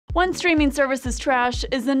One streaming service's trash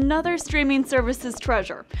is another streaming service's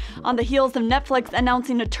treasure. On the heels of Netflix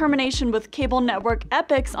announcing a termination with cable network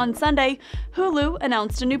Epix on Sunday, Hulu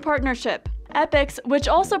announced a new partnership. Epix, which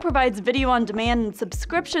also provides video on demand and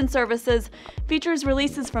subscription services, features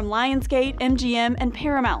releases from Lionsgate, MGM, and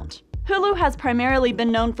Paramount. Hulu has primarily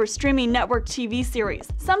been known for streaming network TV series.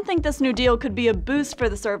 Some think this new deal could be a boost for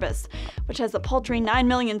the service, which has a paltry 9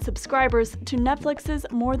 million subscribers to Netflix's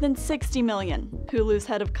more than 60 million. Hulu's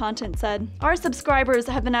head of content said, "Our subscribers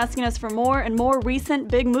have been asking us for more and more recent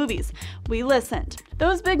big movies. We listened.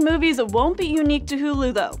 Those big movies won't be unique to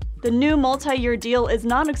Hulu though. The new multi-year deal is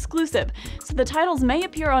non-exclusive, so the titles may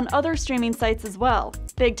appear on other streaming sites as well.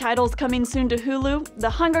 Big titles coming soon to Hulu: The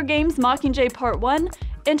Hunger Games Mockingjay Part 1,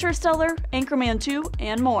 Interstellar, Anchorman 2,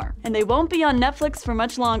 and more. And they won't be on Netflix for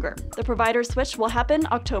much longer. The provider switch will happen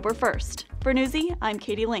October 1st. For Newsy, I'm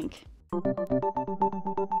Katie Link.